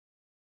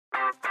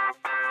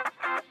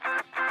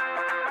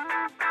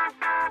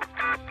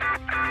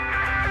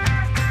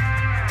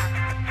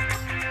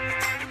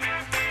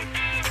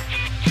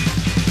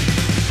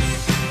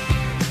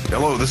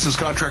Hello, this is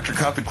Contractor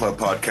Coffee Club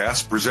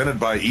podcast presented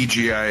by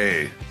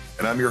EGIA,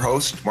 and I'm your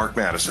host, Mark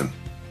Madison.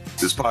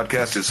 This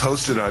podcast is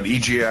hosted on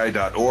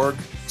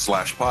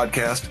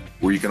EGI.org/podcast,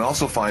 where you can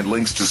also find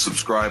links to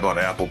subscribe on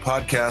Apple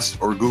Podcasts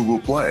or Google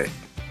Play,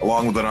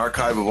 along with an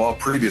archive of all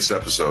previous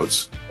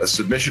episodes, a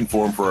submission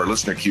form for our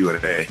listener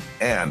Q&A,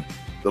 and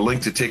the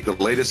link to take the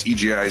latest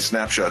EGI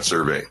Snapshot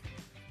survey.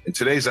 In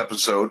today's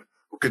episode,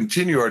 we'll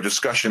continue our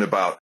discussion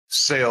about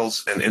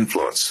sales and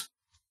influence.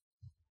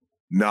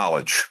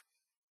 Knowledge.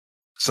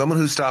 Someone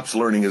who stops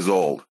learning is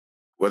old,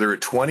 whether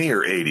at 20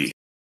 or 80.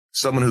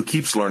 Someone who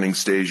keeps learning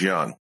stays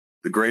young.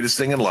 The greatest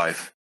thing in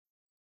life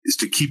is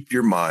to keep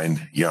your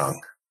mind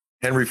young.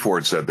 Henry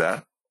Ford said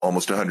that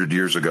almost 100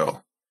 years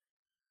ago.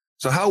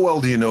 So how well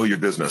do you know your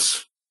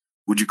business?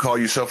 Would you call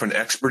yourself an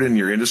expert in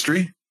your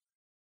industry?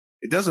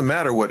 It doesn't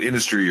matter what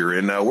industry you're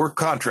in. Now, we're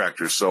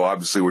contractors, so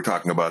obviously we're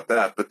talking about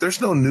that, but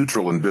there's no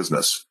neutral in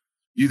business.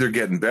 You're either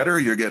getting better or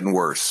you're getting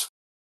worse.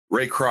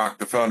 Ray Kroc,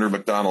 the founder of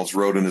McDonald's,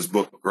 wrote in his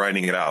book,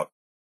 Grinding It Out,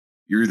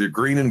 you're either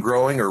green and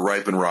growing or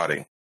ripe and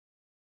rotting.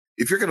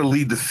 If you're going to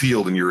lead the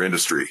field in your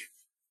industry,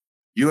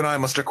 you and I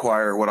must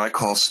acquire what I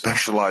call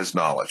specialized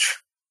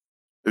knowledge.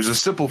 There's a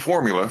simple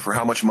formula for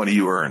how much money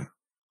you earn.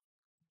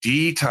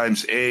 D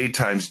times A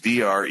times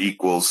DR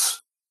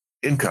equals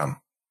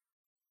income.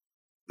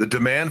 The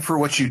demand for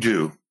what you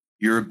do,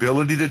 your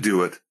ability to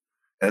do it,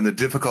 and the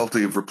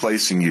difficulty of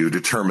replacing you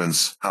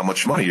determines how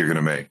much money you're going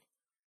to make.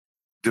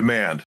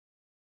 Demand.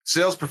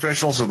 Sales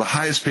professionals are the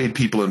highest paid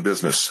people in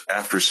business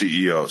after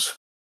CEOs.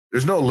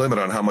 There's no limit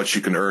on how much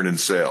you can earn in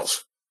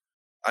sales.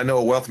 I know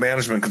a wealth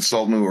management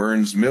consultant who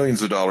earns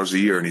millions of dollars a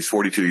year, and he's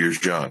 42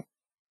 years young.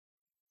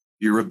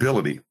 Your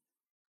ability,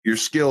 your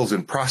skills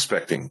in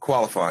prospecting,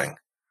 qualifying,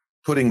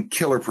 putting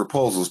killer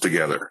proposals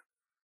together,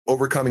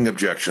 overcoming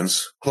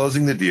objections,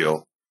 closing the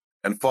deal,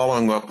 and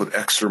following up with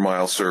extra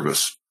mile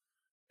service,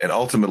 and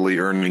ultimately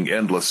earning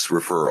endless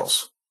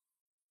referrals.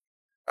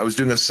 I was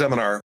doing a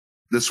seminar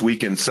this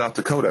week in South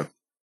Dakota,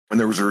 and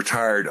there was a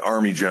retired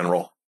Army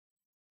general.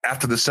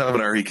 After the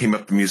seminar, he came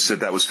up to me and said,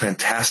 that was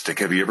fantastic.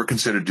 Have you ever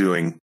considered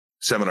doing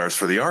seminars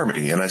for the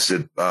Army? And I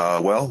said,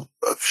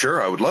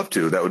 sure, I would love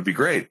to. That would be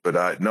great.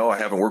 But no, I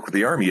haven't worked with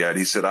the Army yet.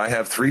 He said, I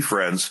have 3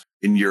 friends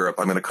in Europe.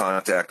 I'm going to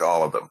contact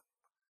all of them.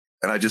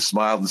 And I just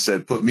smiled and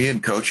said, put me in,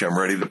 coach. I'm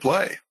ready to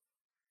play.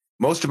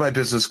 Most of my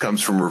business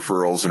comes from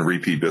referrals and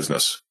repeat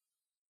business.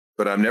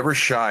 But I'm never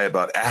shy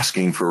about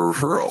asking for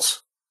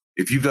referrals.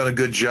 If you've done a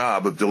good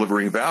job of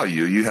delivering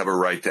value, you have a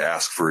right to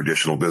ask for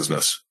additional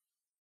business.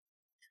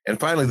 And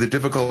finally, the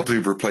difficulty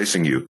of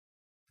replacing you.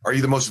 Are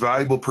you the most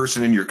valuable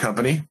person in your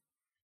company?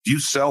 Do you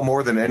sell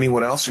more than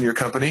anyone else in your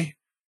company,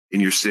 in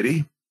your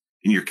city,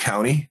 in your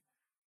county,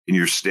 in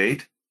your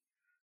state,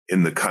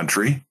 in the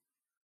country?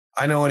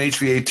 I know an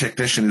HVAC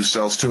technician who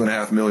sells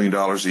 $2.5 million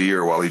a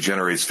year while he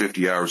generates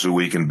 50 hours a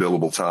week in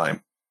billable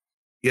time.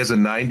 He has a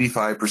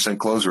 95%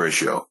 close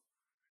ratio.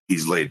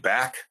 He's laid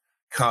back,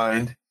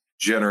 kind,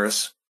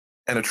 generous,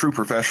 and a true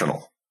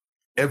professional.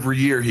 Every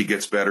year he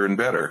gets better and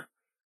better.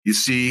 You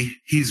see,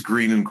 he's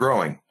green and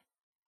growing.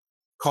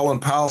 Colin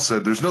Powell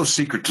said there's no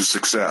secret to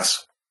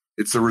success.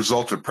 It's the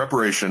result of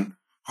preparation,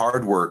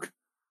 hard work,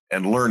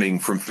 and learning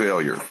from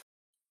failure.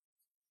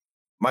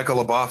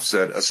 Michael Leboff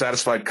said a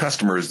satisfied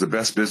customer is the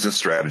best business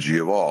strategy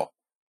of all.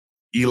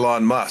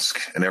 Elon Musk,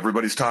 and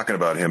everybody's talking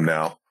about him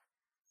now,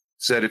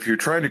 said if you're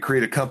trying to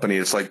create a company,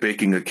 it's like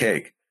baking a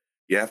cake.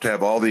 You have to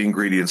have all the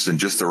ingredients in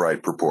just the right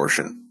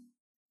proportion.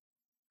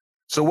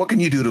 So what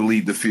can you do to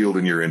lead the field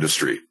in your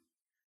industry?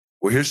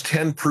 Well, here's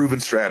 10 proven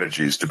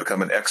strategies to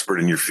become an expert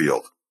in your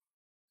field.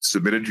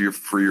 Submitted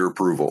for your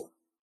approval.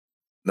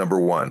 Number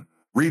 1,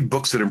 read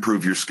books that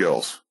improve your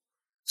skills.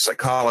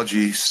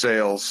 Psychology,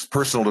 sales,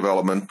 personal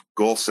development,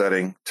 goal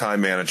setting,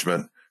 time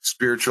management,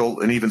 spiritual,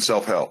 and even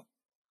self-help.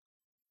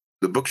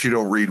 The books you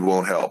don't read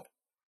won't help.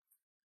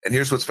 And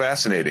here's what's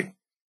fascinating.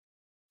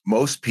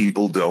 Most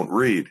people don't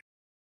read.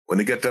 When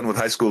they get done with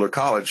high school or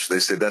college, they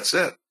say that's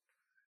it.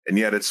 And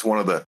yet it's one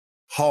of the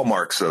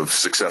hallmarks of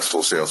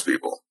successful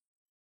salespeople.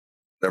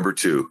 Number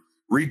 2,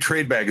 read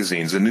trade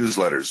magazines and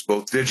newsletters,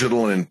 both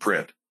digital and in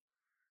print.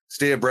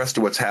 Stay abreast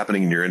of what's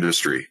happening in your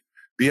industry.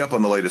 Be up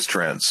on the latest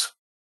trends.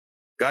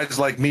 Guys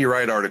like me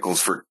write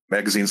articles for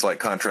magazines like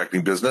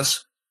Contracting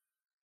Business,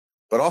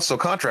 but also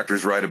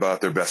contractors write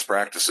about their best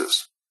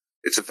practices.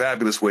 It's a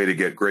fabulous way to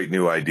get great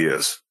new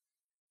ideas.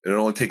 And it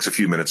only takes a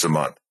few minutes a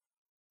month.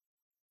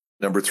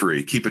 Number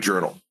 3, keep a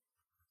journal.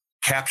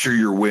 Capture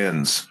your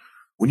wins.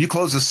 When you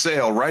close a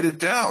sale, write it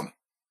down.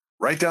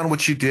 Write down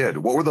what you did.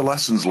 What were the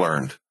lessons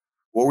learned?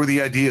 What were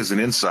the ideas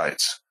and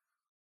insights?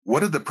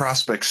 What did the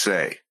prospect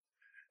say?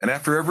 And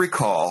after every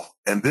call,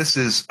 and this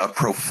is a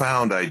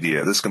profound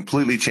idea, this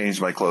completely changed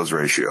my close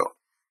ratio.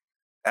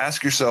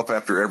 Ask yourself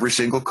after every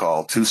single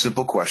call 2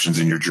 simple questions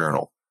in your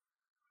journal.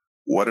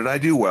 What did I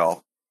do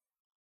well?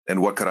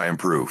 And what could I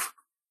improve?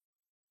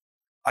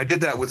 I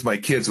did that with my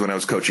kids when I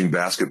was coaching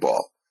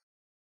basketball.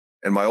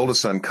 And my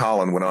oldest son,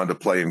 Colin, went on to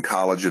play in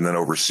college and then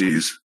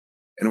overseas.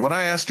 And when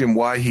I asked him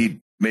why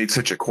he made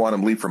such a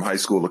quantum leap from high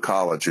school to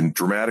college and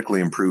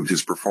dramatically improved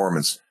his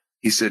performance,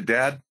 he said,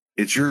 "Dad,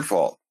 it's your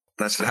fault."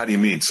 And I said, "How do you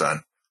mean,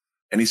 son?"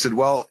 And he said,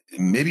 "Well,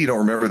 maybe you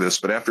don't remember this,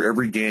 but after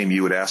every game,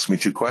 you would ask me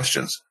two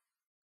questions.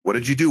 What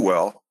did you do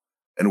well?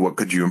 And what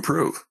could you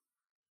improve?"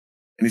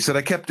 And he said,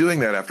 "I kept doing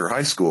that after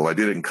high school. I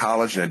did it in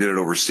college and I did it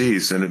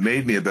overseas, and it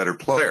made me a better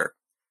player.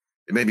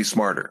 It made me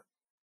smarter."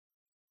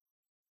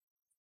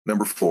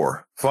 Number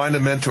 4, find a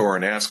mentor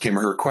and ask him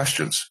or her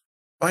questions.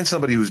 Find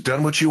somebody who's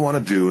done what you want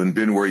to do and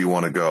been where you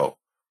want to go.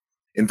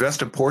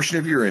 Invest a portion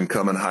of your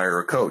income and hire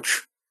a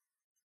coach.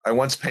 I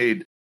once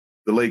paid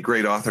the late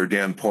great author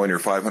Dan Poynter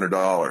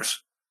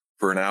 $500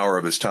 for an hour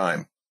of his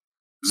time. It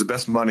was the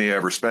best money I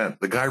ever spent.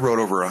 The guy wrote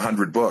over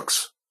 100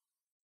 books.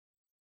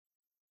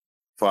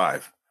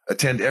 5,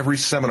 attend every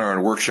seminar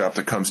and workshop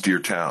that comes to your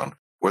town,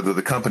 whether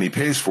the company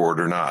pays for it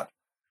or not.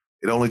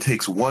 It only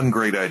takes one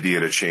great idea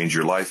to change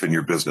your life and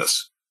your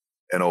business.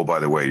 And oh, by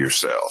the way, your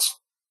sales.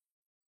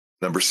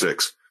 Number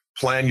 6,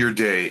 plan your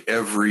day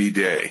every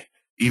day,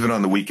 even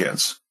on the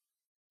weekends.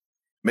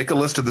 Make a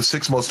list of the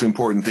 6 most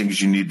important things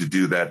you need to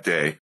do that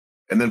day,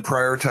 and then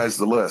prioritize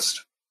the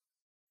list.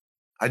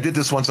 I did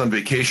this once on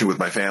vacation with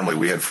my family.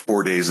 We had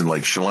 4 days in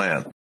Lake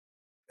Chelan,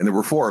 and there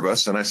were 4 of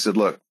us. And I said,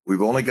 "Look,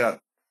 we've only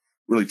got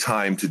really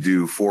time to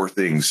do 4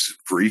 things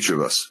for each of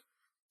us.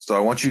 So I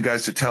want you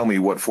guys to tell me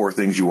what 4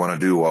 things you want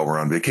to do while we're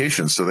on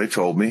vacation." So they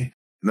told me.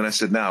 And then I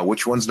said, "Now,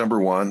 which one's number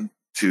 1,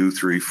 2,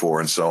 3, 4,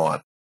 and so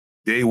on?"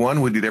 Day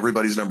 1, we did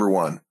everybody's number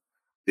 1.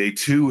 Day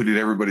 2, we did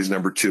everybody's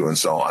number 2, and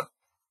so on.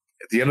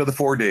 At the end of the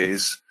 4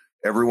 days,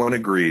 everyone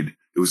agreed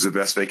it was the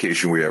best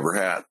vacation we ever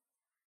had.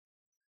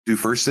 Do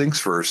first things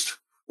first,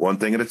 one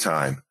thing at a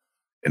time,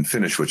 and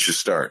finish what you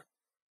start.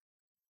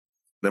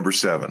 Number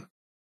 7,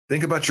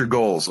 think about your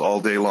goals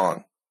all day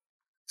long.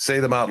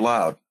 Say them out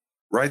loud.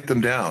 Write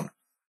them down.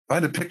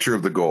 Find a picture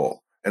of the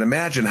goal and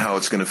imagine how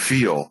it's going to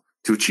feel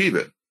to achieve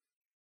it.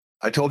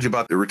 I told you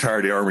about the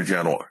retired Army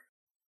general.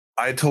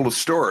 I had told a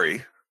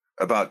story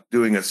about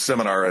doing a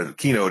seminar, a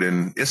keynote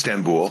in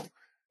Istanbul,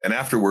 and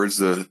afterwards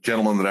the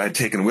gentleman that I had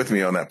taken with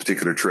me on that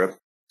particular trip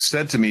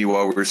said to me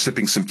while we were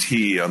sipping some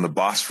tea on the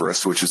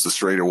Bosphorus, which is the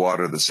strait of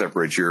water that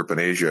separates Europe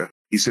and Asia,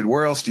 he said,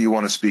 "Where else do you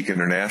want to speak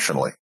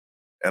internationally?"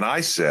 And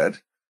I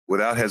said,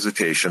 without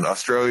hesitation,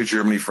 Australia,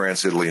 Germany,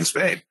 France, Italy, and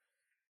Spain. And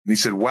he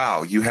said,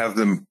 "Wow, you have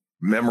them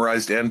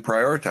memorized and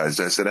prioritized."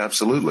 I said,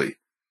 "Absolutely."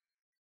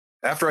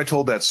 After I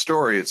told that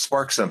story, it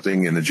sparked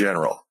something in the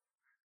general.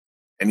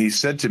 And he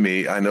said to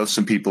me, "I know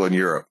some people in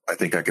Europe. I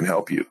think I can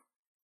help you."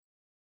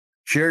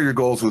 Share your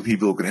goals with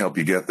people who can help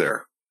you get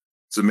there.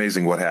 It's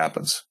amazing what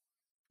happens.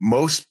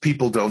 Most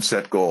people don't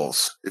set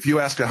goals. If you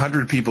ask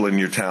 100 people in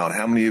your town,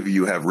 how many of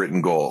you have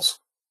written goals?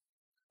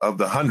 Of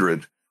the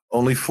 100,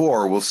 only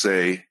 4 will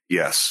say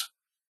yes,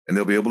 and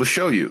they'll be able to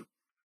show you.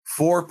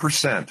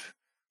 4%,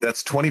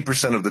 that's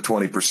 20% of the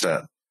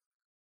 20%.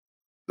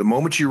 The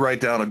moment you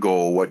write down a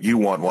goal, what you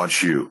want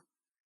wants you.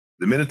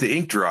 The minute the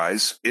ink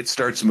dries, it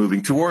starts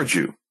moving towards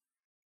you.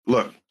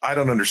 Look, I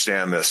don't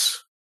understand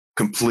this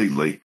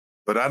completely,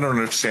 but I don't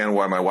understand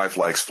why my wife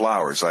likes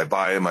flowers. I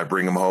buy them, I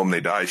bring them home,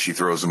 they die, she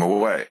throws them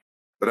away.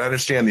 But I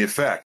understand the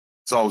effect.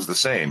 It's always the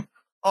same.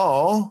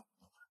 Oh,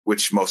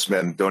 which most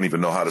men don't even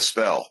know how to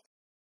spell.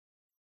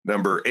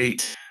 Number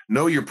 8,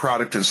 know your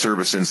product and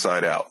service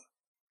inside out.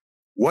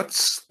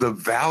 What's the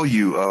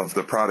value of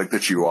the product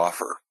that you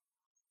offer?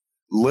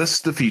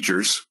 List the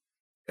features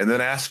and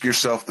then ask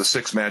yourself the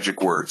 6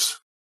 magic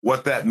words.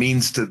 What that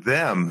means to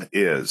them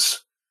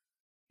is,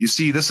 you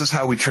see, this is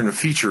how we turn a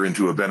feature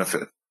into a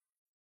benefit.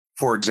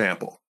 For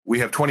example, we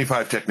have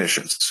 25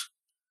 technicians.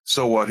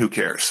 So what? Who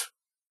cares?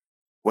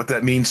 What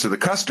that means to the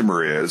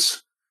customer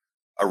is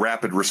a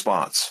rapid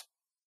response.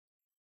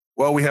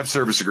 Well, we have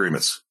service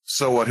agreements.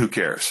 So what? Who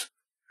cares?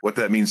 What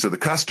that means to the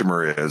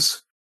customer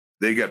is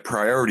they get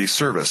priority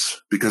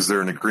service because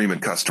they're an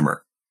agreement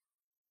customer.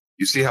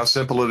 You see how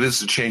simple it is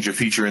to change a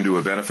feature into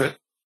a benefit?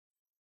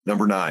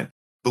 Number 9,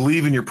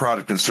 believe in your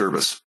product and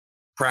service.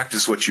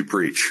 Practice what you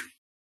preach.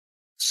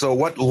 So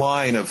what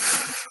line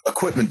of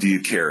equipment do you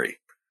carry?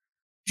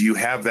 Do you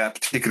have that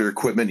particular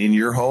equipment in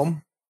your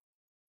home?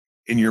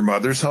 In your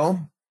mother's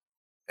home?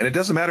 And it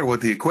doesn't matter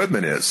what the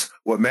equipment is.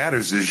 What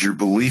matters is your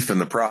belief in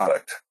the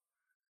product.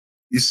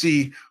 You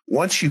see,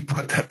 once you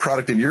put that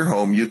product in your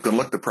home, you can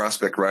look the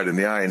prospect right in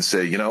the eye and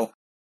say,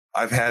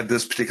 I've had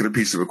this particular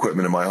piece of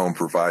equipment in my home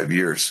for 5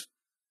 years,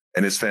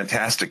 and it's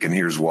fantastic, and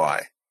here's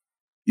why.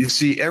 You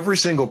see, every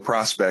single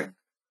prospect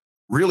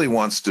really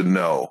wants to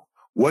know,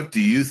 what do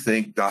you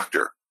think,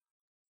 doctor?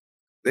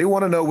 They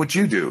want to know what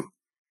you do.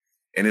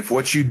 And if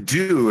what you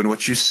do and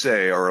what you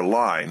say are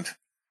aligned,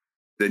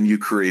 then you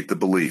create the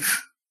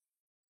belief.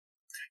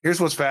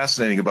 Here's what's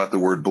fascinating about the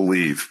word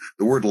believe.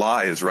 The word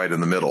lie is right in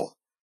the middle.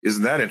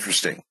 Isn't that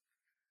interesting?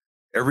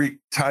 Every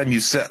time you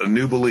set a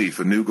new belief,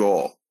 a new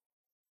goal,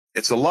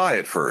 it's a lie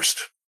at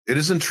first. It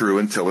isn't true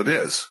until it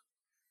is.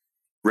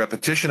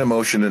 Repetition,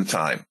 emotion, and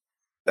time.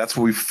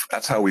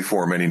 That's how we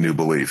form any new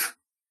belief.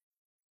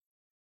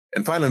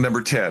 And finally,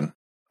 number 10,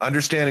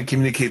 understand and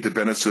communicate the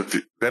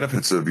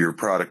benefits of your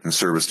product and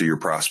service to your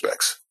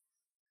prospects.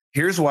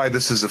 Here's why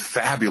this is a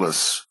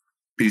fabulous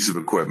piece of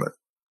equipment.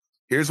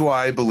 Here's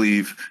why I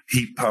believe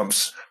heat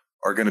pumps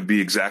are going to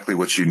be exactly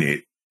what you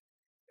need,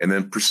 and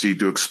then proceed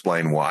to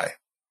explain why.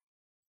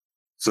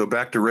 So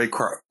back to Ray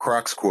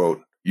Kroc's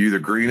quote, you're either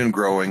green and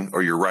growing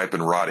or you're ripe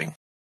and rotting.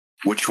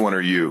 Which one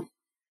are you?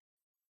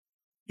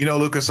 You know,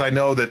 Lucas, I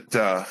know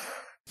that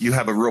you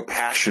have a real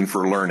passion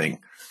for learning.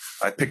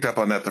 I picked up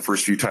on that the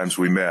first few times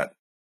we met.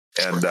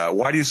 And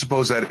why do you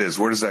suppose that is?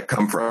 Where does that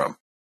come from?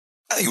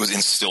 I think it was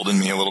instilled in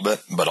me a little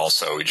bit, but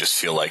also we just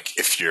feel like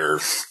if you're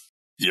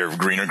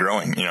green or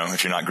growing, you know,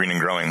 if you're not green and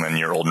growing, then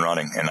you're old and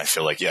rotting. And I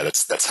feel like, yeah,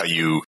 that's how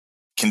you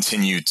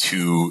continue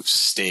to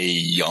stay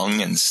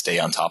young and stay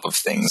on top of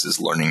things,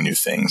 is learning new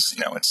things.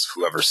 You know, it's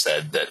whoever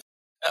said that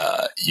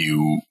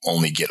you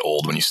only get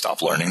old when you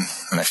stop learning.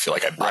 And I feel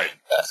like I buy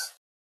that.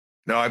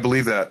 No, I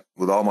believe that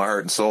with all my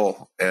heart and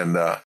soul. And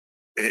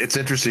it's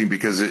interesting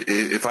because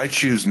if I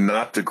choose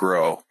not to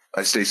grow,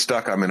 I stay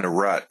stuck. I'm in a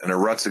rut, and a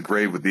rut's a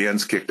grave with the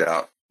ends kicked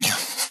out. Yeah,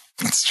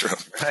 that's true.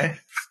 Right?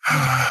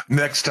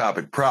 Next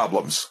topic,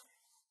 problems.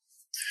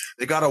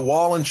 They got a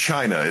wall in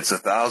China. It's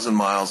 1,000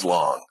 miles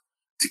long.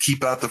 To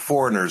keep out the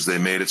foreigners, they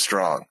made it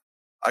strong.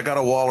 I got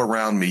a wall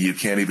around me you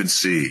can't even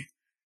see.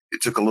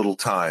 It took a little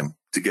time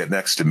to get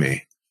next to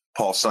me.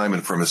 Paul Simon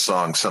from his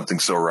song, Something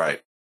So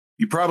Right.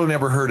 You probably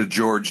never heard of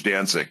George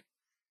Danzig.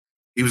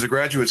 He was a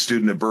graduate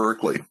student at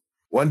Berkeley.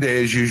 One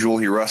day, as usual,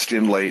 he rushed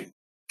in late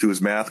to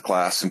his math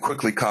class and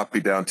quickly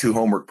copied down 2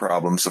 homework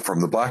problems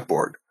from the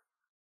blackboard.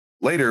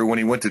 Later, when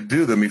he went to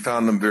do them, he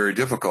found them very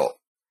difficult.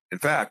 In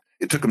fact,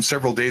 it took him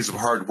several days of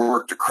hard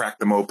work to crack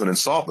them open and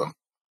solve them.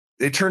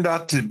 They turned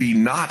out to be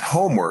not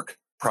homework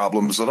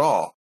problems at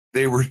all.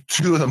 They were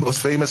 2 of the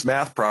most famous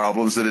math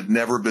problems that had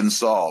never been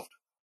solved.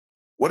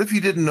 What if you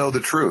didn't know the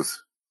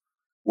truth?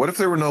 What if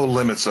there were no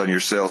limits on your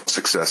sales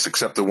success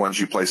except the ones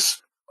you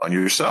place on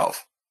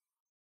yourself?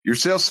 Your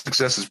sales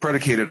success is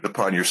predicated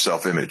upon your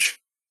self-image.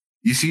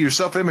 You see, your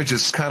self-image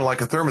is kind of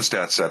like a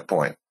thermostat set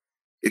point.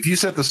 If you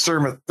set the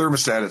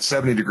thermostat at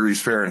 70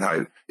 degrees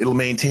Fahrenheit, it'll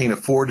maintain a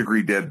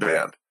 4-degree dead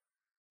band.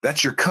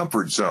 That's your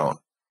comfort zone.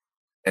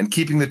 And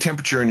keeping the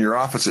temperature in your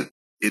office,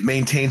 it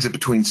maintains it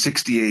between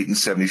 68 and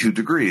 72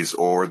 degrees,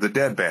 or the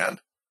dead band.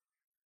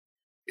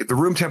 If the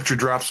room temperature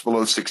drops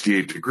below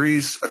 68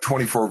 degrees, a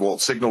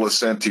 24-volt signal is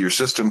sent to your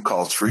system,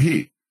 calls for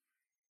heat.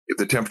 If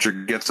the temperature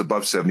gets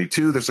above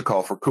 72, there's a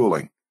call for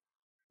cooling.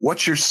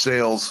 What's your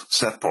sales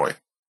set point?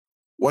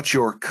 What's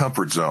your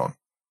comfort zone?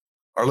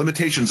 Our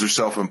limitations are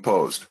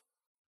self-imposed.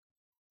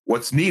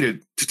 What's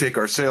needed to take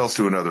our sales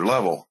to another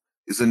level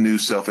is a new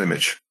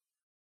self-image,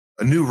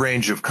 a new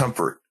range of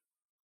comfort,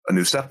 a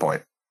new set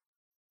point.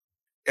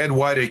 Ed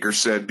Whiteacre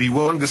said, be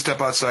willing to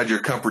step outside your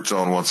comfort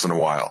zone once in a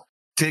while.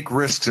 Take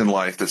risks in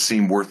life that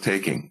seem worth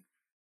taking.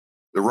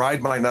 The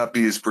ride might not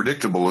be as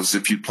predictable as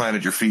if you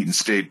planted your feet and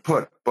stayed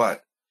put,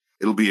 but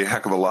it'll be a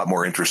heck of a lot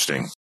more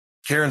interesting.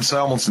 Karen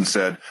Salmonson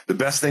said, the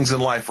best things in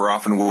life are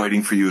often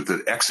waiting for you at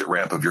the exit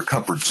ramp of your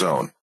comfort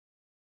zone.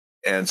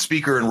 And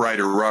speaker and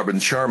writer Robin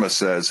Sharma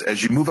says,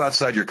 as you move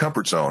outside your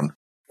comfort zone,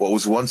 what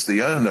was once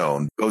the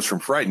unknown goes from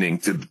frightening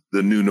to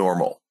the new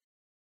normal.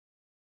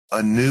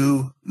 A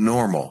new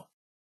normal.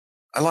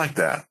 I like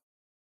that.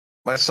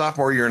 My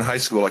sophomore year in high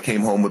school, I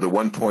came home with a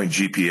 1-point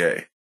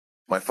GPA.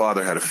 My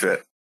father had a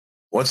fit.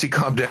 Once he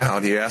calmed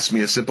down, he asked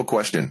me a simple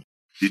question.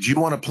 Did you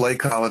want to play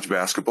college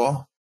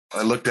basketball?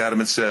 I looked at him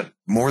and said,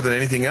 more than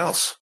anything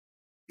else.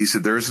 He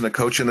said, there isn't a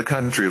coach in the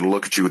country that'll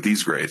look at you with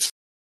these grades.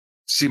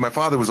 See, my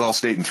father was all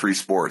state in 3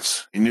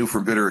 sports. He knew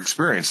from bitter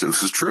experience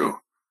this was true.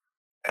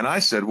 And I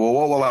said, well,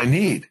 what will I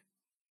need?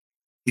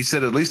 He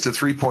said, at least a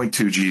 3.2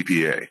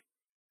 GPA.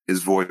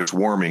 His voice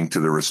warming to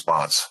the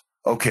response.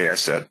 Okay, I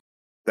said.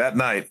 That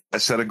night, I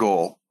set a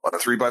goal on a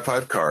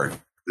 3x5 card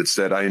that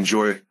said, I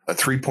enjoy a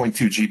 3.2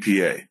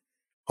 GPA.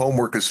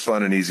 Homework is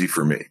fun and easy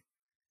for me.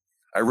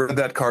 I read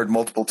that card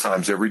multiple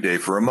times every day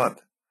for a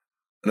month.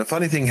 And a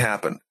funny thing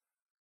happened.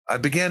 I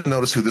began to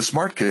notice who the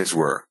smart kids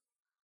were.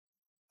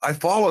 I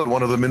followed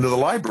one of them into the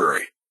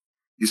library.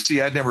 You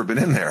see, I'd never been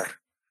in there.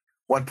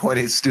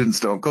 1.8 students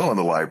don't go in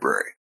the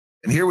library.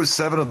 And here was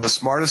 7 of the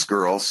smartest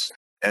girls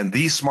and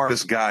the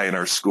smartest guy in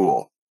our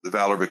school, the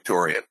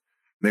valedictorian.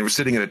 And they were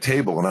sitting at a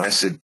table, and I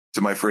said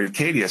to my friend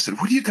Katie, I said,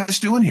 what are you guys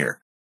doing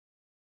here?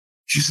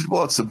 She said,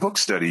 well, it's a book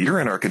study.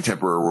 You're in our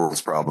Contemporary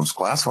World's Problems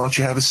class. Why don't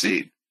you have a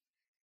seat?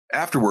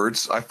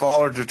 Afterwards, I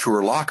followed her to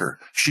her locker.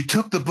 She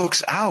took the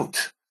books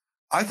out.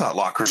 I thought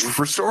lockers were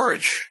for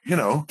storage,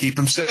 keep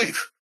them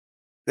safe.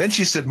 Then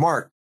she said,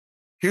 Mark,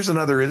 here's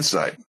another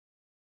insight.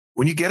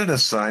 When you get an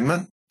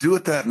assignment, do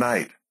it that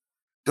night.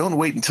 Don't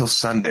wait until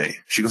Sunday.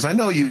 She goes, I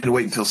know you can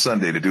wait until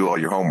Sunday to do all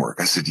your homework.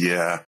 I said,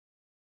 yeah.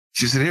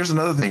 She said, here's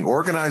another thing.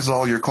 Organize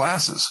all your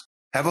classes.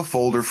 Have a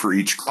folder for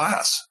each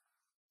class.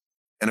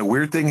 And a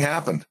weird thing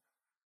happened.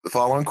 The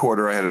following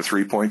quarter, I had a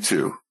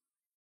 3.2.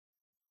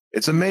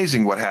 It's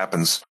amazing what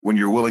happens when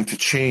you're willing to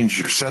change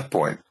your set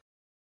point.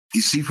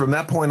 You see, from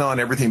that point on,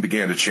 everything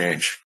began to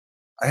change.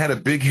 I had a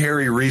big,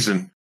 hairy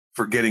reason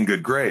for getting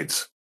good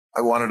grades.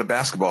 I wanted a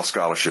basketball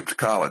scholarship to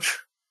college.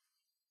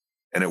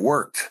 And it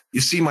worked. You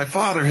see, my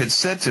father had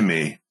said to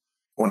me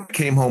when I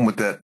came home with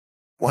that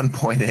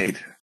 1.8,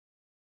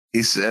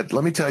 he said,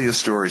 let me tell you a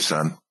story,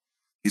 son.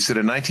 He said,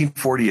 in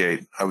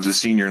 1948, I was a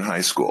senior in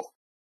high school.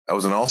 I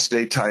was an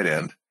all-state tight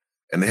end,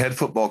 and the head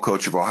football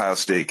coach of Ohio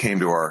State came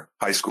to our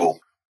high school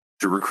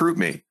to recruit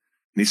me. And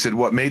he said,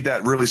 what made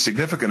that really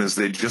significant is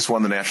they just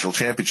won the national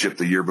championship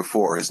the year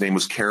before. His name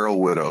was Carol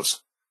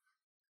Widows.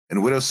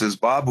 And Widows says,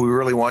 Bob, we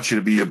really want you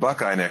to be a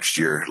Buckeye next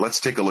year. Let's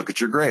take a look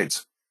at your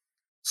grades.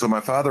 So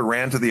my father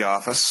ran to the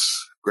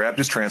office, grabbed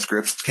his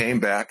transcripts, came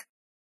back.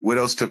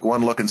 Widows took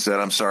one look and said,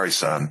 I'm sorry,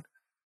 son,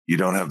 you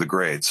don't have the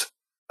grades.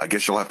 I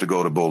guess you'll have to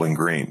go to Bowling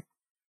Green.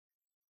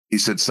 He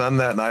said, son,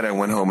 that night I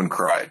went home and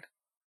cried.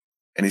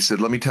 And he said,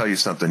 let me tell you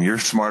something. You're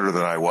smarter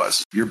than I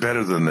was. You're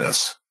better than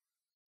this.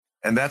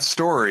 And that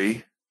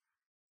story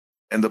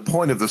and the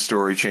point of the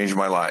story changed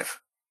my life.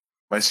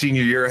 My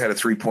senior year, I had a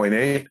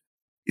 3.8.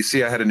 You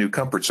see, I had a new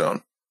comfort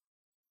zone.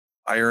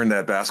 I earned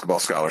that basketball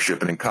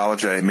scholarship, and in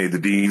college, I made the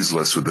dean's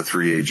list with the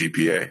 3.8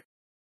 GPA.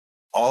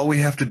 All we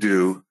have to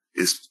do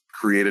is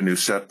create a new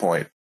set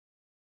point.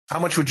 How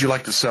much would you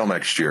like to sell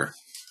next year?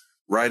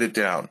 Write it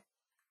down.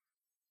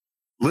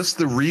 List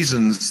the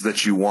reasons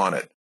that you want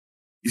it.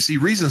 You see,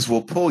 reasons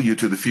will pull you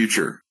to the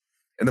future.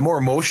 And the more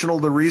emotional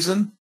the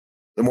reason,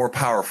 the more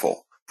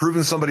powerful.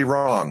 Proving somebody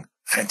wrong,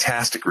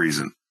 fantastic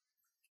reason.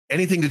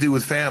 Anything to do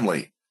with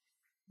family,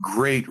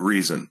 great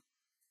reason.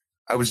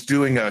 I was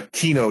doing a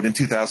keynote in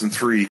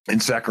 2003 in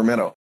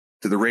Sacramento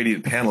to the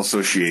Radiant Panel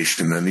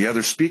Association, and the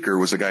other speaker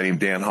was a guy named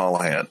Dan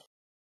Holohan.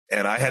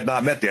 And I had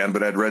not met Dan,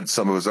 but I'd read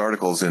some of his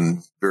articles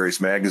in various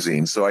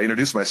magazines. So I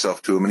introduced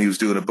myself to him, and he was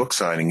doing a book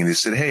signing, and he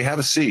said, hey, have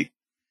a seat.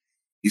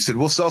 He said,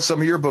 we'll sell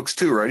some of your books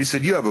too, right? He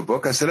said, you have a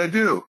book? I said, I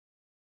do.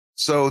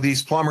 So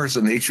these plumbers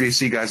and the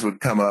HVAC guys would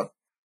come up,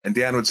 and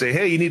Dan would say,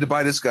 hey, you need to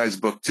buy this guy's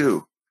book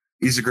too.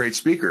 He's a great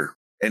speaker.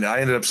 And I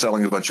ended up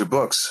selling a bunch of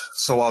books.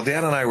 So while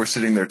Dan and I were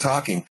sitting there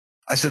talking,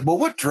 I said, well,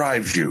 what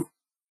drives you?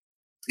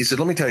 He said,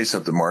 let me tell you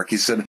something, Mark. He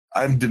said,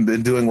 I've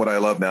been doing what I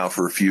love now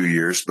for a few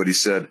years, but he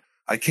said,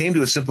 I came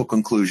to a simple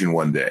conclusion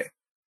one day.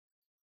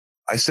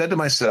 I said to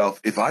myself,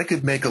 if I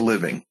could make a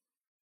living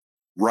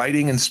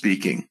writing and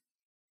speaking,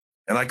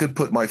 and I could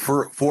put my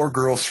four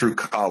girls through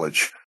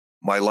college,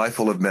 my life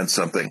will have meant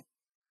something.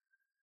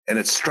 And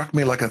it struck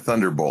me like a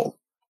thunderbolt.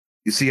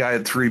 You see, I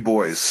had 3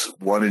 boys,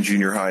 1 in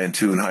junior high and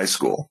 2 in high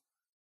school.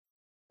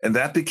 And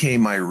that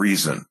became my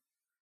reason,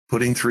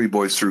 putting 3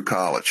 boys through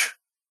college.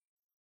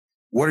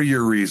 What are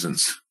your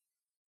reasons?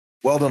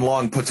 Weldon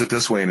Long puts it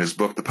this way in his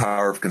book, The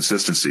Power of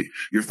Consistency.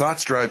 Your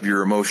thoughts drive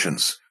your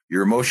emotions.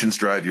 Your emotions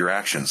drive your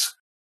actions.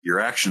 Your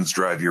actions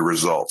drive your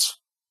results.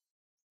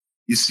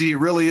 You see, it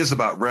really is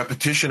about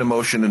repetition,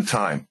 emotion, and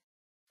time.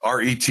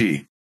 RET.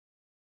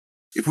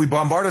 If we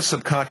bombard our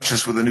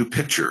subconscious with a new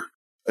picture,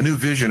 a new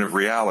vision of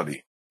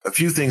reality, a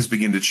few things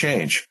begin to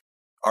change.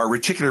 Our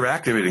reticular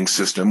activating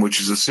system, which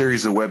is a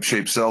series of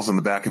web-shaped cells in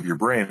the back of your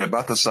brain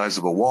about the size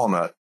of a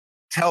walnut,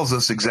 tells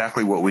us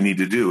exactly what we need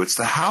to do. It's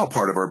the how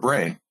part of our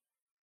brain.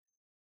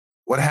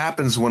 What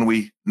happens when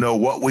we know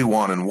what we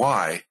want and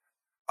why?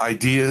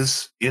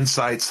 Ideas,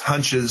 insights,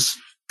 hunches,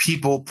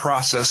 people,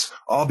 process,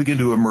 all begin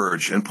to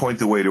emerge and point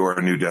the way to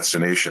our new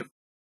destination.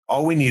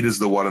 All we need is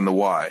the what and the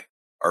why.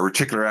 Our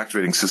reticular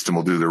activating system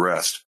will do the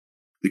rest.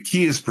 The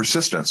key is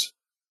persistence.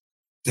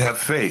 To have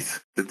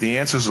faith that the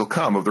answers will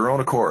come of their own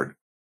accord.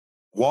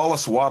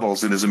 Wallace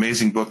Wattles, in his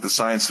amazing book, The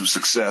Science of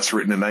Success,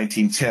 written in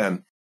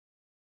 1910,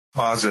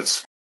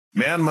 posits,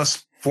 man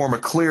must form a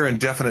clear and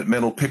definite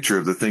mental picture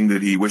of the thing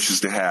that he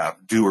wishes to have,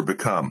 do, or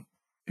become.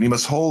 And he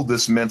must hold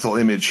this mental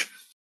image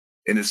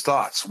in his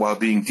thoughts while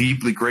being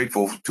deeply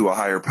grateful to a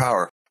higher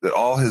power that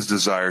all his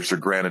desires are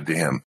granted to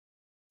him.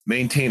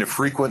 Maintain a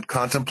frequent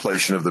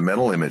contemplation of the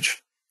mental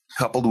image,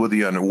 coupled with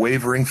the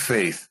unwavering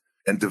faith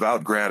and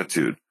devout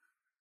gratitude.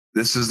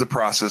 This is the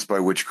process by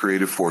which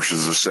creative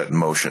forces are set in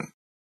motion.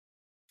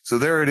 So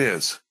there it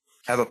is.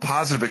 Have a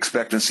positive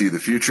expectancy of the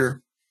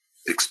future,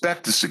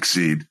 expect to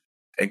succeed,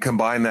 and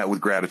combine that with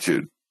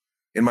gratitude.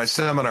 In my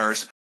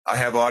seminars, I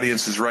have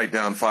audiences write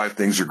down 5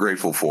 things you're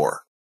grateful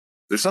for.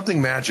 There's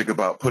something magic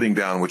about putting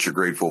down what you're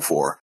grateful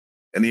for.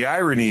 And the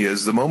irony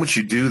is, the moment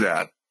you do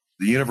that,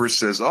 the universe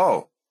says,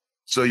 oh,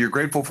 so you're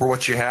grateful for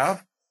what you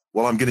have?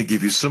 Well, I'm going to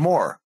give you some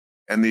more.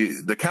 And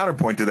the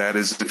counterpoint to that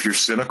is, if you're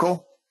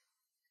cynical,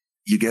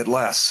 you get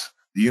less.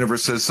 The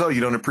universe says, so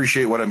you don't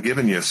appreciate what I'm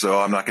giving you, so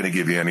I'm not going to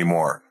give you any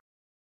more.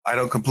 I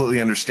don't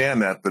completely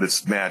understand that, but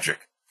it's magic,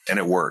 and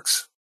it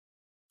works.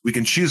 We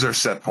can choose our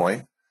set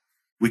point.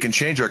 We can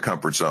change our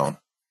comfort zone.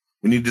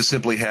 We need to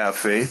simply have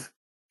faith,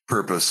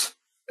 purpose,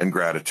 and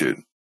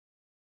gratitude.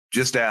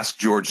 Just ask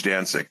George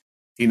Danzig.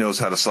 He knows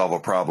how to solve a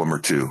problem or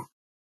two.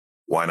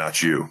 Why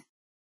not you?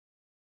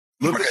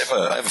 Lucas,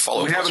 I have a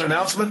follow-up question. We have an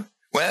announcement?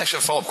 Well, I actually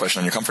have a follow-up question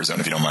on your comfort zone,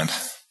 if you don't mind.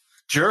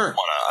 Sure.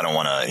 I don't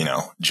want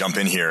to, jump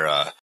in here,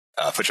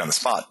 put you on the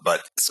spot.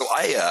 But so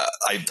I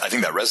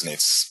think that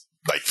resonates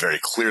like very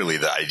clearly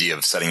the idea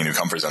of setting a new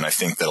comfort zone. I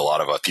think that a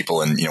lot of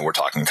people, and, we're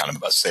talking kind of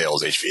about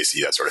sales,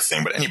 HVAC, that sort of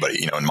thing, but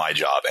anybody, in my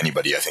job,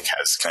 anybody I think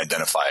can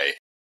identify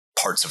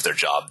parts of their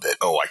job that,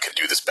 I could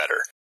do this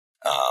better.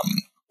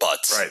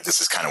 But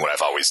This is kind of what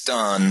I've always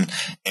done.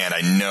 And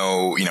I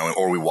know,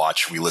 or we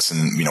watch a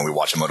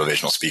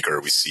motivational speaker,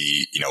 we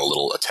see,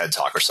 a TED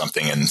talk or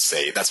something and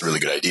say, that's a really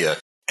good idea.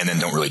 And then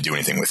don't really do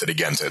anything with it.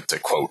 Again, to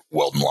quote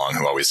Weldon Long,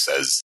 who always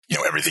says,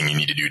 everything you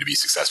need to do to be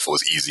successful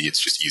is easy.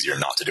 It's just easier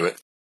not to do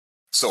it.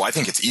 So I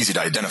think it's easy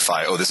to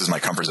identify, this is my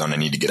comfort zone. I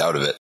need to get out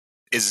of it.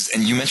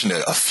 And you mentioned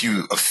a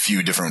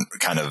few different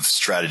kind of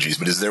strategies,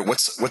 but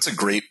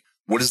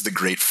what is the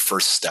great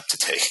first step to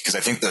take? Because I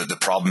think the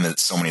problem is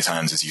so many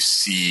times is you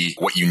see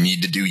what you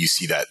need to do. You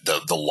see that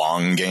the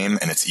long game,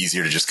 and it's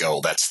easier to just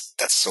go, that's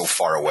so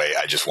far away.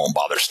 I just won't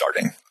bother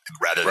starting,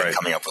 rather than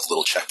coming up with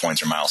little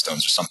checkpoints or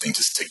milestones or something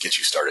to get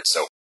you started.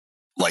 So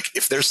like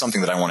if there's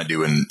something that I want to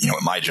do in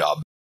my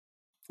job,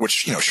 which,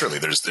 surely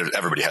there's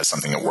everybody has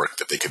something at work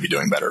that they could be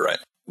doing better, right?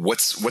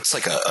 What's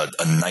like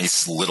a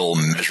nice little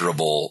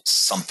measurable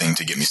something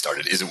to get me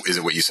started? Is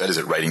it what you said? Is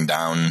it writing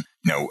down,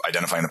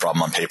 identifying the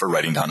problem on paper,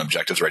 writing down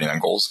objectives, writing down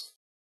goals?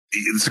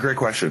 It's a great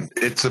question.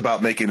 It's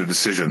about making a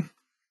decision.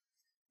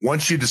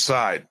 Once you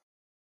decide,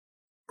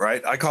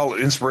 right? I call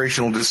it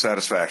inspirational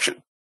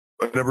dissatisfaction.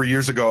 A number of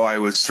years ago, I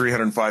was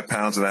 305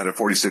 pounds and I had a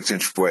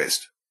 46-inch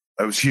waist.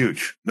 That was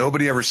huge.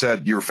 Nobody ever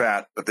said you're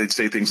fat, but they'd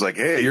say things like,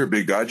 hey, you're a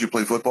big guy. Did you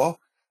play football?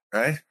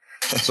 Right?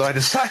 So I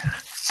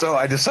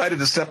decided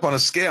to step on a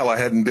scale. I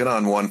hadn't been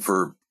on one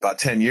for about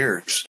 10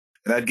 years.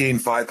 And I'd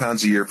gained 5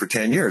 pounds a year for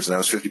 10 years, and I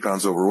was 50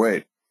 pounds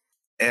overweight.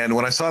 And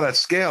when I saw that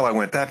scale, I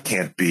went, that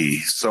can't be.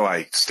 So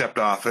I stepped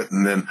off it,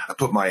 and then I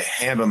put my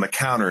hand on the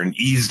counter and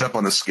eased up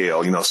on the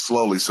scale,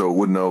 slowly so it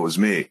wouldn't know it was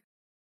me.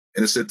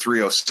 And it said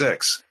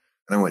 306.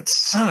 And I went,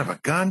 son of a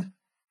gun.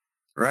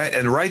 Right?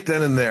 And right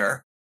then and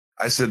there,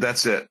 I said,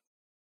 that's it.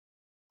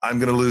 I'm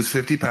going to lose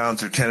 50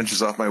 pounds or 10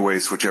 inches off my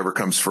waist, whichever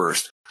comes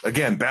first.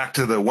 Again, back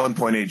to the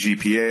 1.8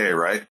 GPA,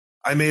 right?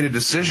 I made a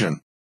decision.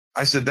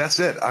 I said, that's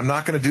it. I'm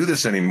not going to do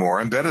this anymore.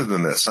 I'm better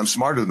than this. I'm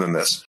smarter than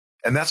this.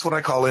 And that's what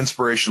I call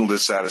inspirational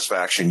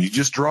dissatisfaction. You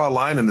just draw a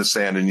line in the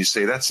sand and you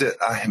say, that's it.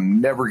 I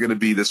am never going to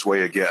be this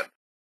way again.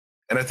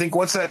 And I think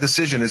once that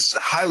decision is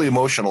highly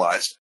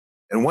emotionalized,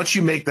 and once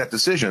you make that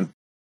decision,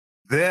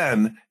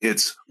 then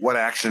it's what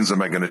actions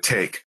am I going to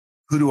take?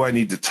 Who do I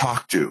need to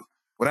talk to?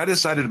 When I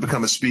decided to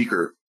become a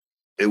speaker,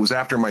 it was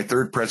after my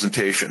third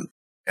presentation.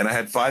 And I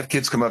had 5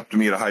 kids come up to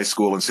me at a high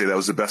school and say that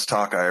was the best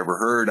talk I ever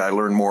heard. I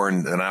learned more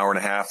in an hour and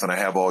a half than I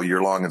have all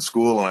year long in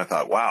school. And I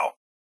thought, wow.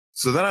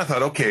 So then I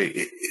thought,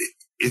 okay,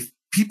 if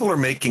people are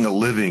making a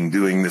living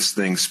doing this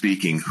thing,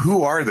 speaking,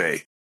 who are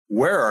they?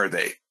 Where are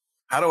they?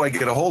 How do I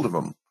get a hold of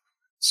them?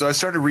 So I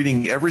started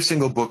reading every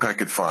single book I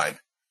could find.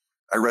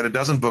 I read a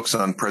dozen books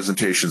on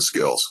presentation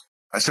skills.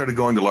 I started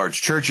going to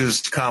large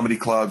churches, comedy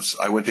clubs.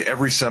 I went to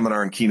every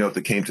seminar and keynote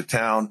that came to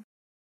town.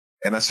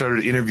 And I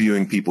started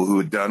interviewing people who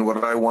had done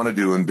what I want to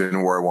do and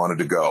been where I wanted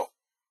to go.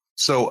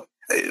 So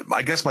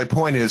I guess my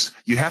point is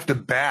you have to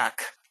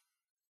back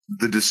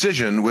the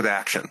decision with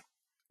action,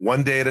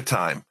 one day at a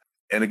time.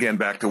 And again,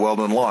 back to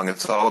Weldon Long,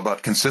 it's all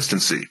about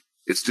consistency.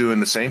 It's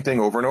doing the same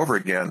thing over and over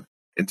again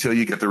until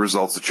you get the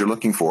results that you're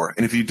looking for.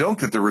 And if you don't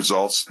get the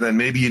results, then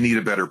maybe you need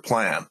a better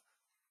plan.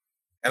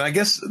 And I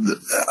guess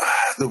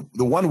the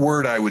one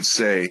word I would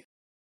say,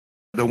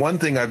 the one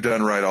thing I've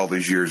done right all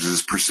these years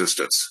is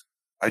persistence.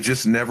 I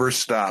just never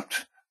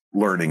stopped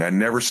learning. I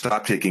never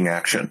stopped taking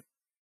action.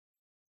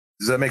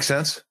 Does that make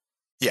sense?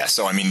 Yeah.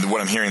 So, I mean,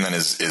 what I'm hearing then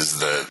is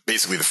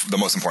basically the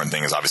most important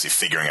thing is obviously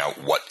figuring out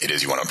what it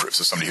is you want to improve.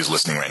 So somebody who's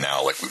listening right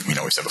now, like,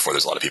 we've said before,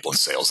 there's a lot of people in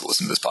sales that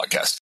listen to this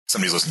podcast.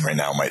 Somebody who's listening right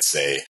now might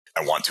say,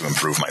 I want to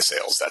improve my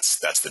sales.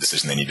 That's the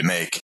decision they need to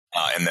make.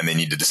 And then they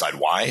need to decide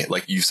why,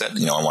 like you said,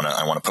 I want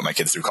to put my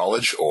kids through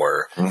college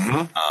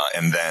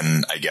and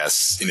then I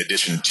guess in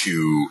addition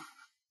to,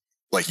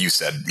 like you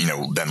said,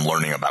 then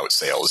learning about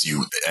sales,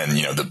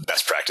 the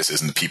best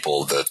practices and the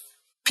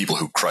people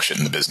who crush it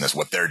in the business,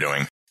 what they're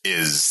doing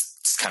is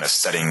kind of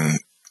setting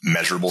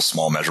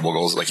small measurable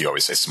goals. Like you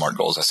always say, SMART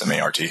goals,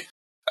 SMART.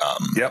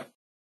 Yep.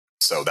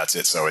 So that's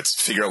it. So it's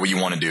figure out what you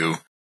want to do,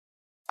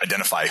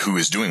 identify who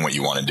is doing what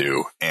you want to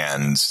do,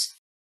 and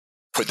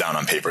put down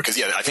on paper.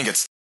 Cause I think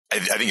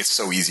it's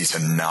so easy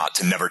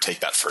to never take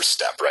that first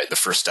step, right? The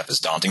first step is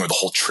daunting, or the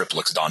whole trip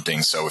looks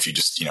daunting. So if you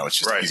just, it's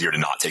just easier to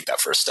not take that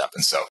first step.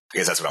 And so I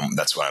guess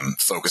that's what I'm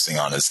focusing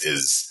on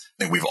is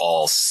I think we've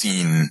all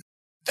seen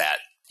that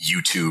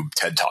YouTube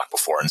TED Talk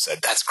before and said,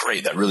 that's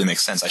great. That really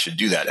makes sense. I should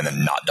do that. And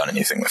then not done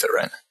anything with it,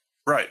 right?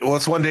 Right. Well,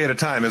 it's one day at a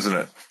time, isn't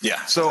it?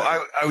 Yeah. So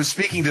exactly. I was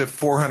speaking to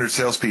 400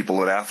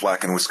 salespeople at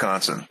Aflac in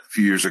Wisconsin a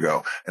few years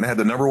ago, and I had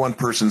the number one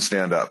person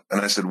stand up. And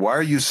I said, why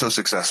are you so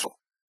successful?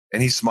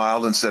 And he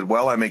smiled and said,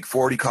 well, I make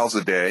 40 calls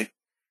a day.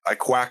 I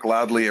quack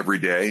loudly every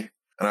day,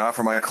 and I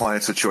offer my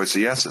clients a choice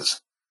of yeses.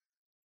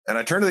 And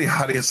I turned to the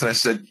audience and I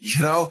said,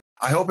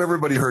 I hope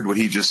everybody heard what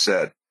he just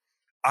said.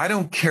 I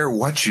don't care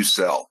what you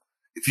sell.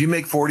 If you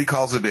make 40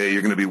 calls a day,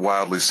 you're going to be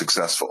wildly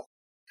successful.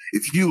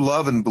 If you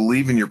love and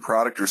believe in your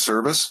product or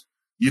service,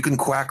 you can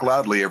quack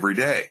loudly every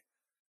day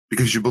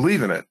because you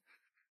believe in it.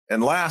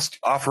 And last,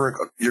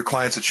 offer your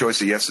clients a choice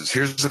of yeses.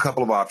 Here's a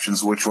couple of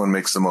options. Which one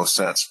makes the most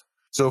sense?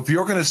 So if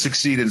you're going to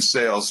succeed in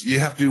sales, you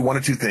have to do one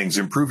of two things: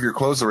 improve your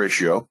close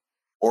ratio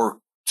or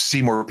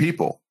see more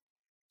people.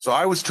 So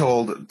I was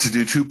told to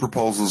do 2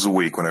 proposals a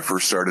week when I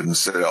first started in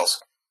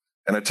sales.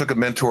 And I took a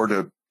mentor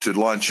to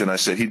lunch, and I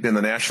said he'd been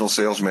the national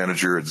sales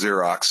manager at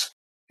Xerox,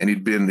 and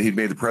he'd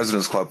made the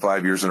President's Club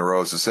 5 years in a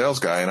row as a sales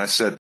guy. And I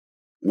said,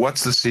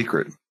 what's the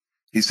secret?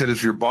 He said,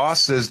 if your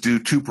boss says do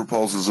 2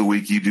 proposals a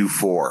week, you do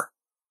 4.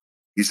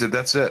 He said,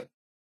 that's it.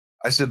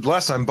 I said,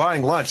 bless, I'm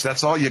buying lunch.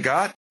 That's all you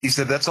got? He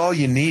said, that's all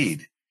you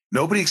need.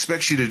 Nobody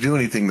expects you to do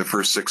anything the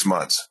first 6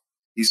 months.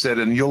 He said,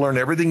 and you'll learn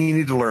everything you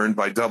need to learn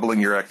by doubling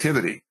your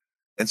activity.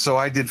 And so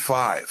I did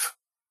 5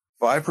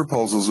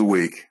 proposals a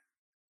week.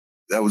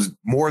 That was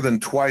more than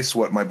twice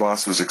what my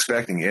boss was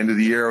expecting. End of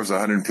the year, I was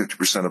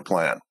 150% of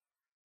plan.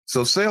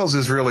 So sales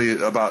is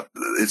really about,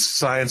 it's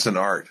science and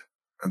art.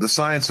 The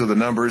science are the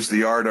numbers,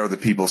 the art are the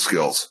people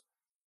skills.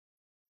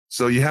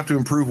 So you have to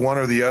improve one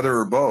or the other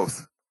or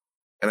both.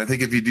 And I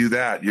think if you do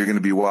that, you're going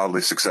to be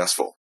wildly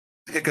successful.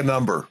 Pick a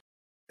number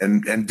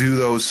and do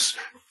those,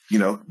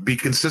 be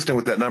consistent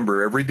with that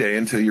number every day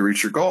until you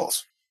reach your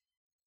goals.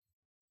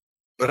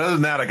 But other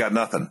than that, I got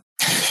nothing.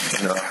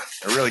 I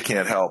really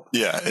can't help.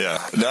 Yeah.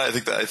 No, I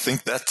think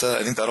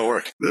that'll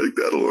work. I think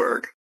that'll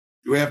work.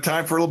 Do we have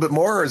time for a little bit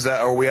more, or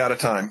are we out of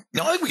time?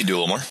 No, I think we can do a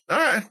little more. All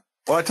right.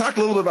 Well, I talked a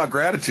little bit about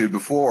gratitude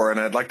before, and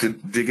I'd like to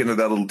dig into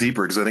that a little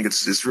deeper because I think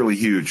it's really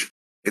huge.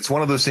 It's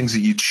one of those things that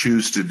you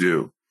choose to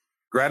do.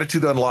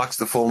 Gratitude unlocks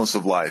the fullness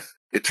of life.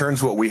 It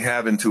turns what we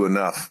have into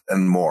enough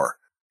and more.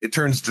 It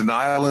turns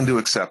denial into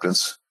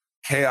acceptance,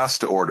 chaos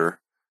to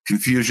order,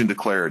 confusion to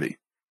clarity.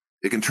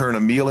 It can turn a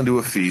meal into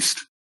a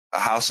feast, a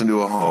house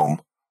into a home,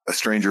 a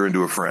stranger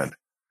into a friend.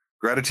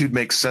 Gratitude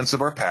makes sense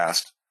of our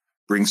past,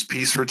 brings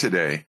peace for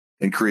today,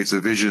 and creates a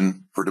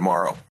vision for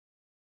tomorrow.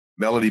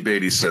 Melody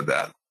Beattie said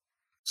that.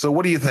 So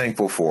what are you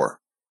thankful for?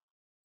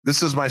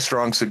 This is my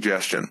strong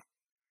suggestion.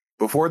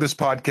 Before this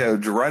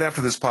podcast, right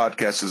after this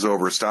podcast is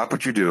over, stop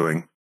what you're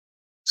doing,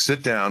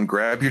 sit down,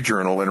 grab your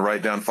journal, and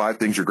write down 5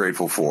 things you're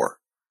grateful for,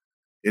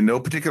 in no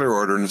particular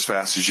order and as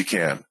fast as you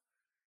can.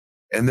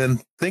 And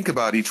then think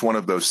about each one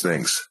of those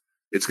things.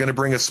 It's going to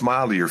bring a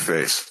smile to your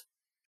face.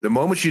 The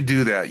moment you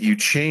do that, you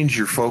change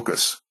your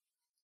focus.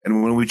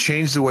 And when we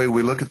change the way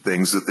we look at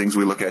things, the things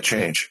we look at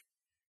change.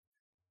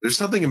 There's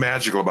something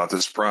magical about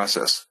this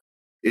process.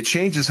 It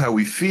changes how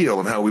we feel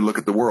and how we look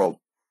at the world.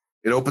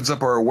 It opens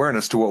up our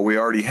awareness to what we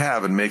already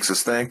have and makes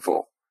us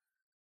thankful.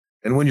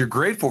 And when you're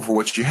grateful for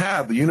what you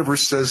have, the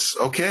universe says,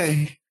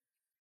 okay,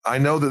 I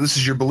know that this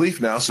is your belief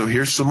now, so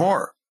here's some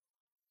more.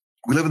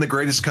 We live in the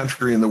greatest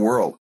country in the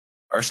world.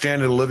 Our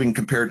standard of living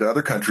compared to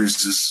other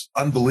countries is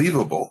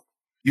unbelievable.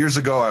 Years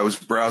ago, I was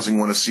browsing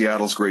one of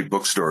Seattle's great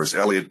bookstores,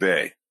 Elliott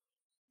Bay.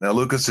 Now,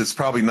 Lucas, it's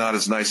probably not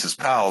as nice as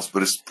Powell's,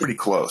 but it's pretty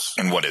close.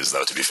 And what is,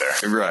 though, to be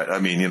fair? Right. I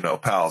mean,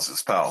 Powell's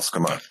is Powell's.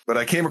 Come on. But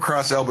I came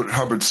across Elbert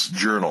Hubbard's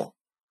journal.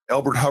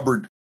 Elbert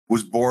Hubbard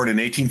was born in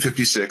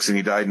 1856 and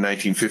he died in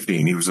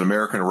 1915. He was an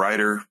American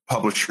writer,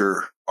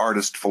 publisher,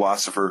 artist,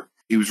 philosopher.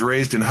 He was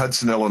raised in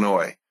Hudson,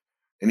 Illinois,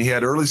 and he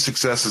had early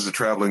success as a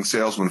traveling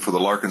salesman for the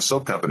Larkin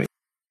Soap Company.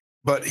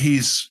 But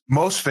he's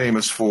most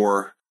famous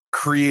for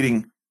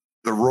creating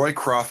the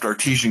Roycroft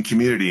Artesian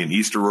Community in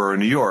East Aurora,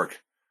 New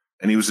York.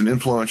 And he was an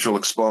influential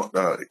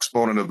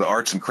exponent of the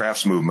arts and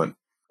crafts movement.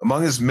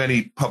 Among his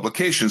many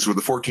publications were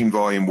the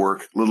 14-volume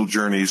work, Little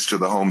Journeys to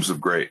the Homes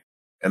of Great,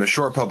 and a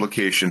short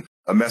publication,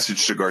 A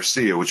Message to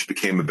Garcia, which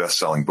became a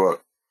best-selling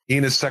book. He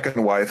and his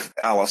second wife,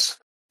 Alice,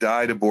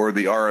 died aboard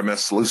the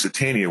RMS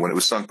Lusitania when it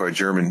was sunk by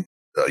German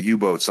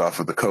U-boats off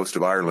of the coast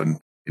of Ireland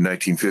in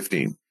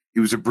 1915. He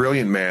was a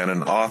brilliant man,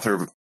 an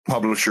author,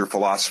 publisher,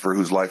 philosopher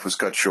whose life was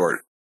cut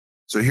short.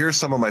 So here's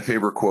some of my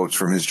favorite quotes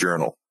from his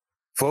journal.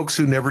 Folks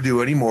who never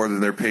do any more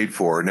than they're paid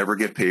for never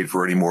get paid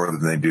for any more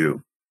than they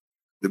do.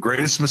 The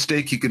greatest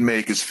mistake you can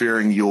make is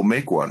fearing you'll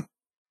make one.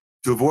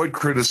 To avoid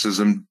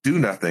criticism, do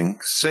nothing,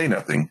 say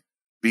nothing,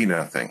 be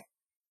nothing.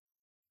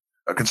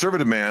 A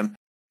conservative man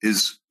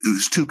is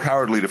who's too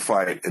cowardly to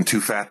fight and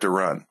too fat to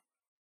run.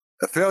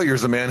 A failure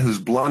is a man who's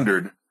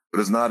blundered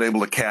but is not able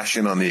to cash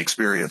in on the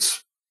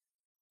experience.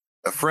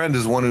 A friend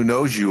is one who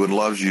knows you and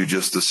loves you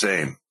just the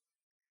same.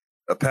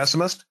 A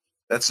pessimist?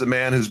 That's the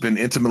man who's been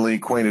intimately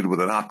acquainted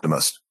with an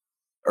optimist.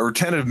 A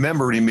retentive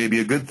memory may be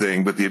a good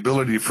thing, but the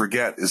ability to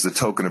forget is the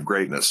token of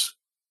greatness.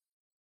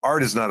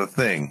 Art is not a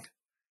thing.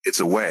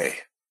 It's a way.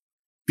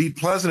 Be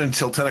pleasant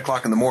until 10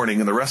 o'clock in the morning,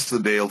 and the rest of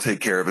the day will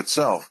take care of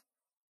itself.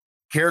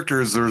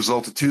 Character is the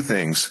result of 2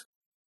 things,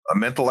 a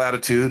mental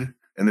attitude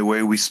and the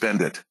way we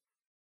spend it.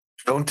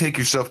 Don't take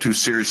yourself too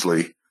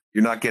seriously.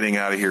 You're not getting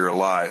out of here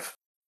alive.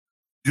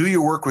 Do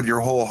your work with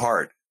your whole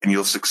heart, and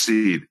you'll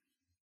succeed.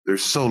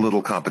 There's so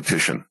little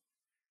competition.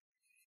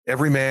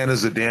 Every man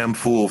is a damn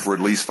fool for at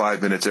least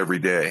 5 minutes every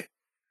day.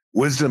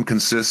 Wisdom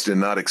consists in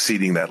not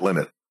exceeding that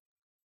limit.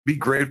 Be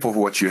grateful for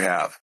what you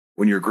have.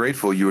 When you're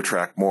grateful, you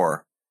attract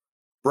more.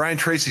 Brian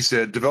Tracy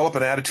said, develop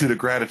an attitude of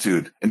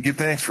gratitude and give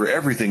thanks for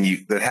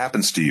everything that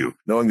happens to you,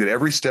 knowing that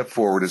every step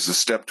forward is a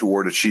step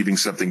toward achieving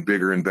something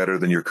bigger and better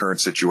than your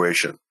current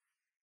situation.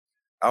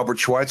 Albert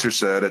Schweitzer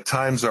said, at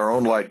times our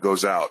own light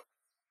goes out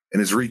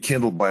and is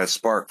rekindled by a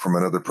spark from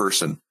another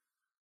person.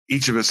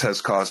 Each of us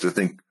has cause to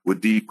think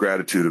with deep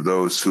gratitude of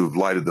those who have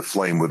lighted the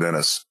flame within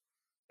us.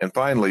 And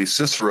finally,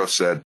 Cicero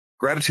said,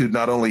 gratitude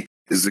not only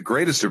is the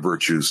greatest of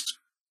virtues,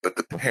 but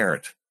the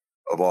parent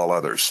of all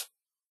others.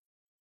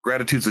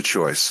 Gratitude's a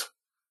choice.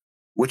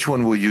 Which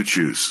one will you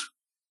choose?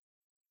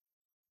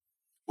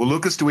 Well,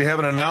 Lucas, do we have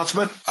an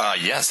announcement?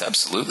 Yes,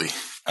 absolutely.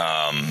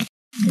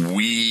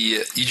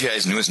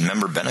 EGI's newest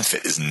member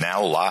benefit is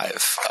now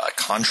live.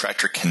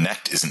 Contractor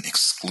Connect is an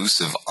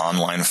exclusive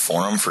online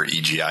forum for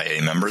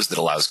EGIA members that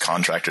allows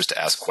contractors to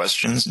ask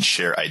questions and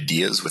share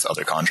ideas with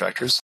other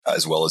contractors,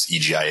 as well as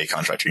EGIA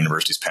Contractor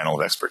University's panel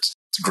of experts.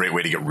 It's a great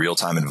way to get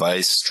real-time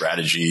advice,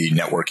 strategy,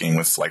 networking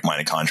with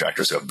like-minded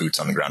contractors who have boots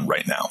on the ground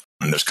right now.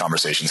 And there's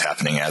conversations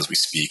happening as we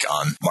speak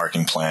on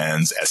marketing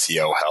plans,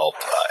 SEO help,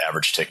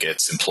 average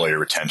tickets, employer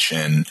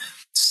retention,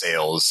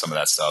 sales, some of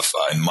that stuff,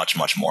 and much,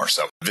 much more.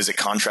 So visit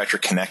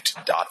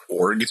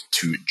contractorconnect.org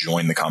to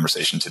join the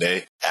conversation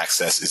today.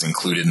 Access is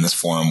included in this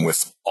forum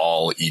with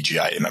all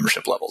EGIA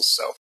membership levels.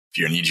 So if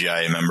you're an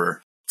EGIA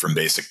member, from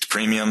basic to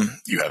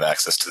premium, you have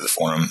access to the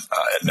forum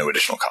at no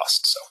additional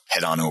cost. So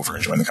head on over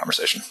and join the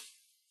conversation.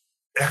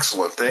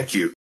 Excellent. Thank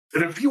you.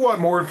 And if you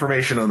want more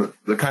information on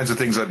the kinds of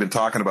things I've been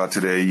talking about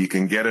today, you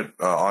can get it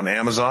on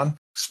Amazon.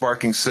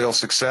 Sparking Sales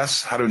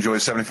Success, How to Enjoy a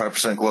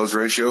 75% Close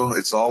Ratio.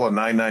 It's all a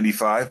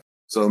 $9.95.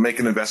 So make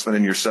an investment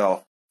in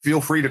yourself. Feel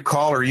free to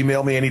call or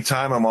email me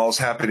anytime. I'm always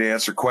happy to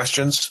answer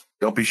questions.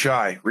 Don't be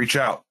shy. Reach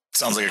out.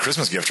 Sounds like a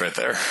Christmas gift right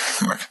there,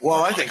 Mark.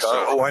 Well, I think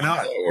so. Why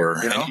not?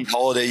 Or any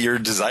holiday you're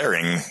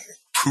desiring.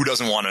 Who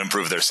doesn't want to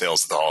improve their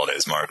sales at the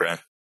holidays, Mark, right?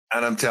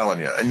 And I'm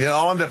telling you. And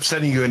I'll end up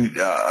sending you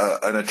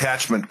an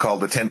attachment called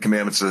the 10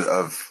 Commandments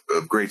of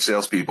Great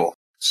Salespeople.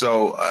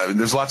 So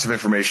there's lots of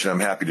information I'm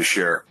happy to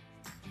share.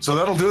 So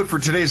that'll do it for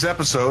today's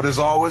episode. As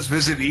always,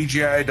 visit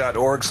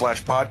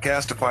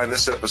egi.org/podcast to find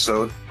this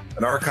episode,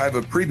 an archive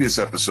of previous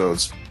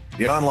episodes,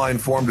 the online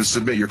form to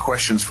submit your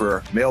questions for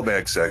our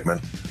mailbag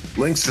segment,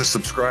 links to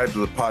subscribe to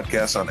the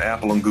podcast on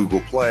Apple and Google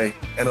Play,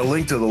 and a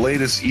link to the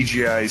latest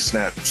EGI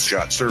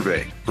Snapshot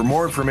survey. For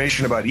more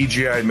information about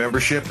EGI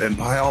membership, and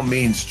by all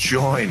means,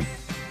 join,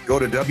 go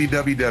to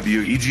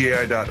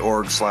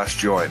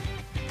www.egi.org/join.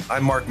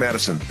 I'm Mark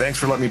Madison. Thanks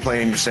for letting me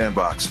play in your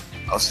sandbox.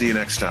 I'll see you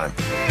next time.